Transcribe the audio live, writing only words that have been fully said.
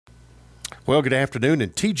Well, good afternoon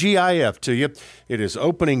and TGIF to you. It is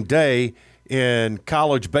opening day in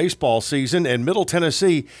college baseball season, and Middle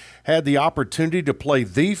Tennessee had the opportunity to play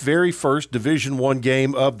the very first Division I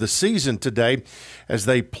game of the season today as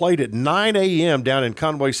they played at 9 a.m. down in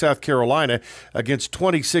Conway, South Carolina against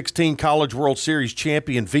 2016 College World Series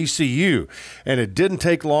champion VCU. And it didn't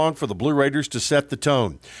take long for the Blue Raiders to set the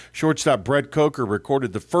tone. Shortstop Brett Coker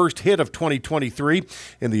recorded the first hit of 2023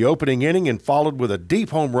 in the opening inning and followed with a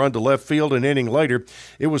deep home run to left field an inning later.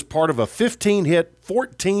 It was part of a 15-hit,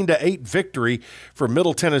 14-8 victory for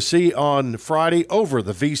Middle Tennessee on Friday over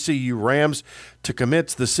the VCU Rams to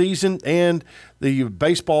commence the season, and the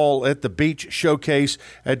Baseball at the Beach showcase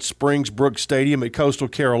at Springs Brook Stadium at Coastal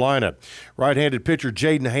Carolina. Right-handed pitcher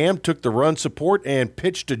Jaden Ham took the run support and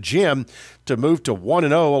pitched to Jim to move to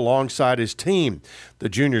 1-0 alongside his team. The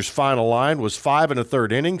junior's final line was 5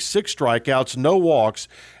 1/3 innings, 6 strikeouts, no walks,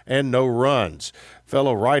 and no runs.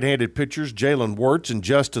 Fellow right-handed pitchers Jalen Wirtz and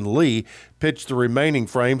Justin Lee pitched the remaining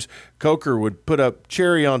frames. Coker would put up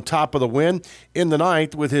cherry on top of the win in the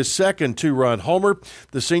ninth with his second 2-run homer.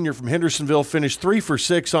 The senior from Hendersonville finished 3 for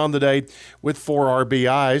 6 on the day with 4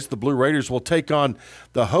 RBIs. The Blue Raiders will take on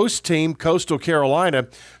the host team, Coastal Carolina,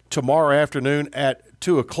 tomorrow afternoon at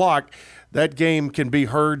 2 o'clock. That game can be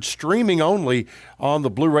heard streaming only on the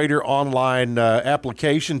Blue Raider online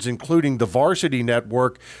applications, including the Varsity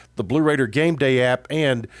Network, the Blue Raider Game Day app,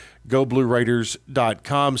 and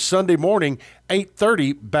GoBlueRaiders.com. Sunday morning,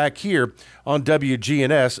 8:30, back here on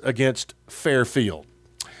WGNS against Fairfield.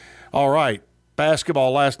 All right.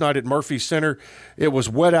 Basketball last night at Murphy Center. It was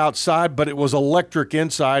wet outside, but it was electric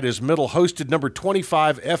inside as Middle hosted number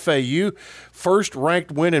 25 FAU. First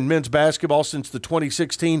ranked win in men's basketball since the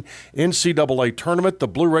 2016 NCAA tournament. The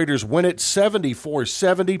Blue Raiders win it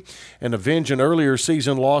 74-70 and avenge an earlier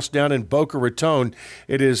season loss down in Boca Raton.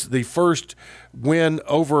 It is the first win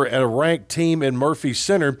over at a ranked team in Murphy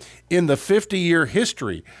Center in the 50-year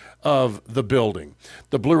history of the building.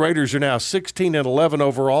 The Blue Raiders are now 16-11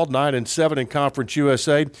 overall, 9-7 in Conference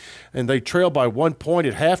USA, and they trail by 1 point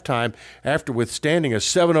at halftime after withstanding a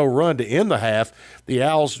 7-0 run to end the half. The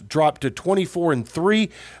Owls dropped to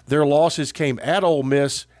 24-3. Their losses came at Ole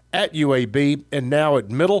Miss, at UAB, and now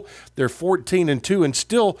at Middle. They're 14-2 and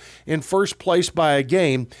still in first place by a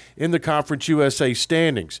game in the Conference USA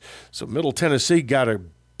standings. So Middle Tennessee got a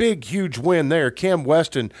big, huge win there. Cam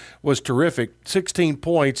Weston was terrific, 16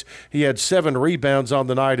 points. He had 7 rebounds on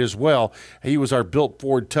the night as well. He was our built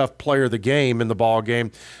Ford tough player of the game in the ball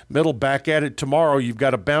game. Middle back at it tomorrow. You've got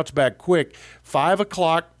to bounce back quick. 5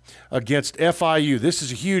 o'clock against FIU. This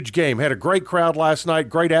is a huge game. Had a great crowd last night,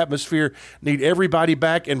 great atmosphere. Need everybody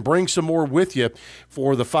back and bring some more with you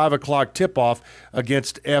for the 5 o'clock tip-off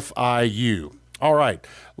against FIU. All right,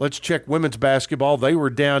 let's check women's basketball. They were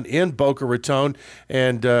down in Boca Raton,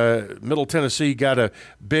 and Middle Tennessee got a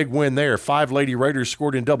big win there. 5 Lady Raiders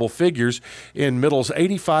scored in double figures in Middle's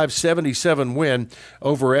 85-77 win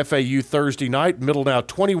over FAU Thursday night. Middle now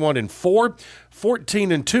 21-4,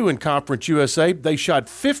 14-2 in Conference USA. They shot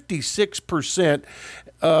 56%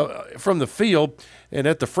 from the field. And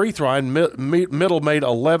at the free throw line, Middle made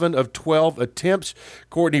 11 of 12 attempts.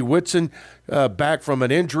 Courtney Whitson, back from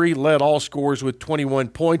an injury, led all scorers with 21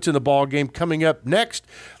 points in the ballgame. Coming up next,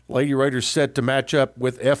 Lady Raiders set to match up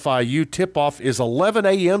with FIU. Tip-off is 11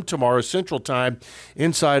 a.m. tomorrow Central Time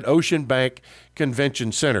inside Ocean Bank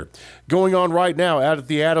Convention Center. Going on right now out at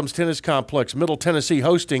the Adams Tennis Complex, Middle Tennessee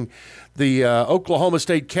hosting the Oklahoma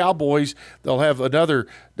State Cowboys. They'll have another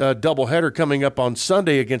doubleheader coming up on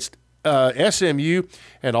Sunday against SMU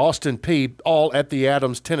and Austin Peay, all at the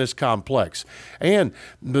Adams Tennis Complex. And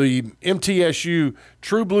the MTSU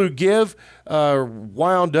True Blue Give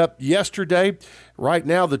wound up yesterday. Right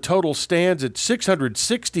now, the total stands at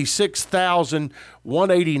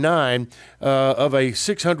 $666,189 of a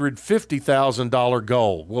 $650,000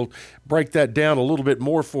 goal. We'll break that down a little bit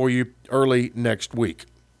more for you early next week.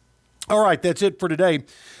 All right, that's it for today.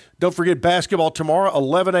 Don't forget basketball tomorrow,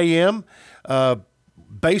 11 a.m.,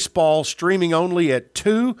 baseball streaming only at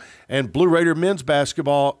 2, and Blue Raider men's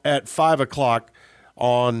basketball at 5 o'clock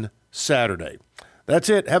on Saturday. That's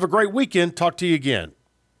it. Have a great weekend. Talk to you again.